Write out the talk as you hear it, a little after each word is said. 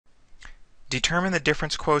Determine the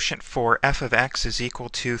difference quotient for f of x is equal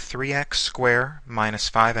to 3x squared minus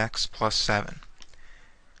 5x plus 7.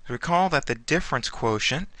 Recall that the difference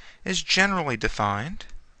quotient is generally defined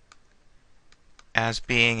as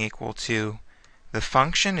being equal to the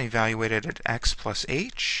function evaluated at x plus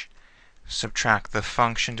h, subtract the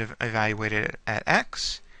function evaluated at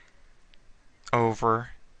x, over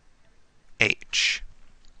h.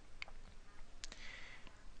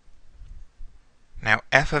 Now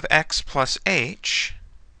f of x plus h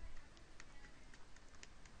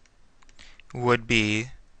would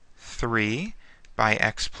be 3 by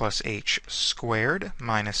x plus h squared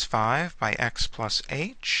minus 5 by x plus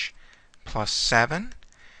h plus 7.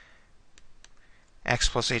 X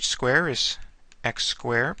plus h squared is x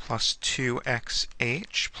squared plus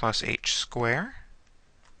 2xh plus h squared.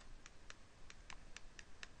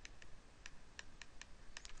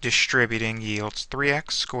 Distributing yields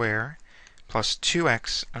 3x squared plus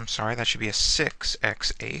 2x, that should be a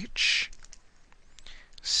 6xh.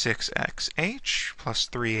 6xh plus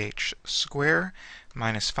 3h squared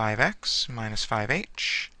minus 5x minus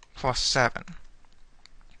 5h plus 7.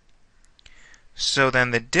 So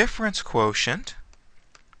then the difference quotient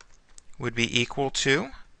would be equal to,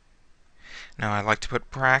 now I like to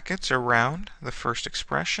put brackets around the first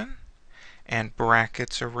expression and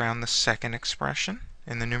brackets around the second expression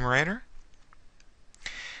in the numerator.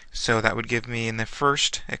 So that would give me in the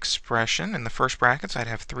first expression, in the first brackets, I'd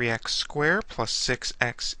have 3x squared plus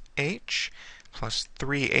 6xh plus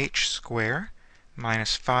 3h squared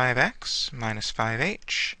minus 5x minus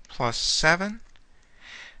 5h plus 7.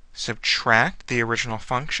 Subtract the original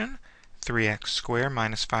function, 3x squared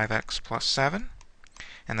minus 5x plus 7,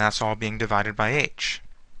 and that's all being divided by h.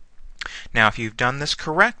 Now, if you've done this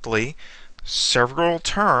correctly, several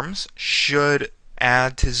terms should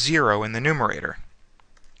add to 0 in the numerator.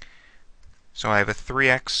 So I have a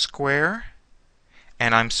 3x squared,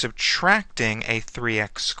 and I'm subtracting a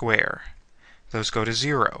 3x squared. Those go to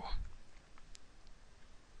 0.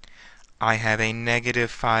 I have a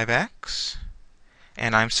negative 5x,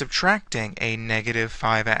 and I'm subtracting a negative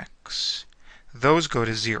 5x. Those go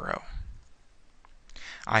to 0.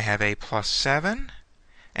 I have a plus 7,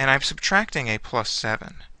 and I'm subtracting a plus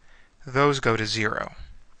 7. Those go to 0.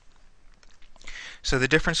 So the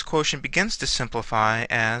difference quotient begins to simplify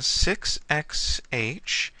as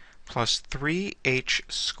 6xh plus 3h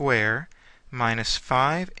squared minus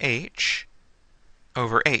 5h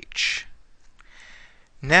over h.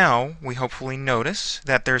 Now we hopefully notice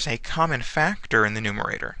that there's a common factor in the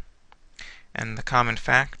numerator, and the common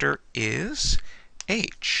factor is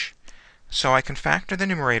h. So I can factor the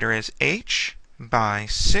numerator as h by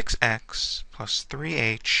 6x plus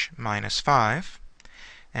 3h minus 5.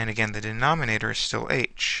 And again, the denominator is still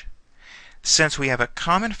h. Since we have a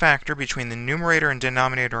common factor between the numerator and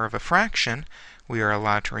denominator of a fraction, we are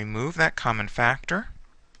allowed to remove that common factor.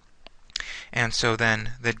 And so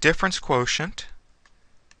then the difference quotient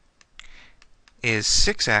is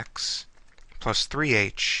 6x plus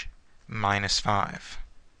 3h minus 5.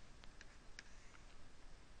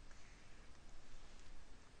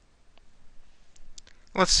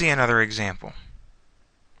 Let's see another example.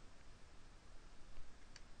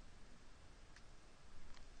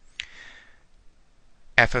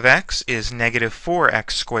 F of x is negative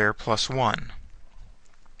 4x squared plus 1.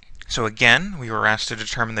 So again, we were asked to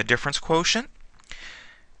determine the difference quotient.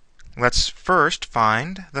 Let's first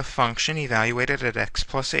find the function evaluated at x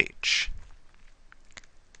plus h.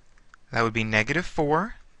 That would be negative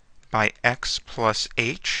 4 by x plus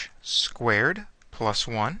h squared plus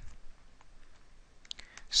 1.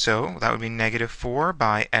 So that would be negative 4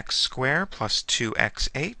 by x squared plus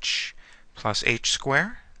 2xh plus h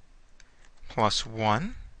squared plus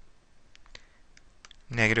 1,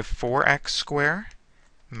 negative 4x squared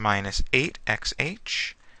minus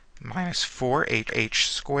 8xh minus 4h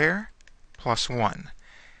squared plus 1.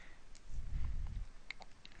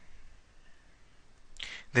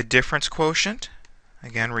 The difference quotient,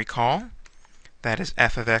 again recall, that is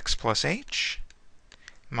f of x plus h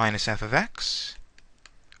minus f of x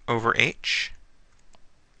over h,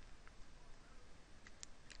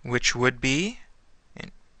 which would be,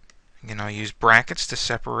 again, I'll use brackets to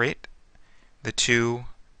separate the two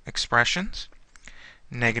expressions.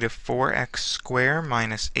 Negative 4x squared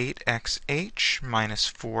minus 8xh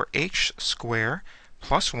minus 4h squared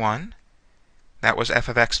plus 1. That was f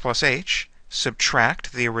of x plus h.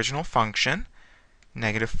 Subtract the original function,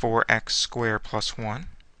 negative 4x squared plus 1.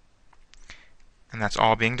 And that's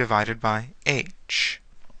all being divided by h.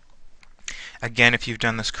 Again, if you've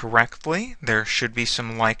done this correctly, there should be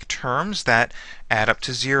some like terms that add up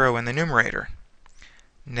to 0 in the numerator.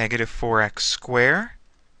 Negative 4x squared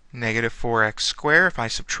Negative 4x squared, if I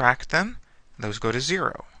subtract them, those go to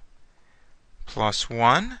 0. Plus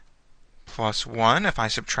 1, if I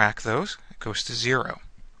subtract those, it goes to 0.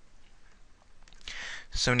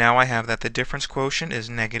 So now I have that the difference quotient is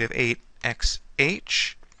negative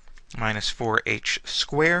 8xh minus 4h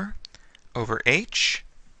squared over h.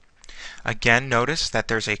 Again, notice that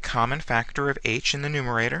there's a common factor of h in the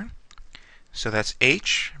numerator. So that's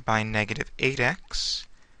h by negative 8x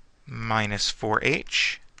minus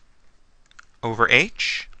 4h over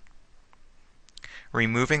h.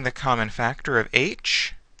 Removing the common factor of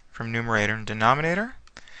h from numerator and denominator,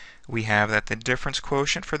 we have that the difference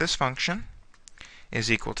quotient for this function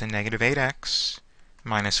is equal to negative 8x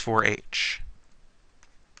minus 4h.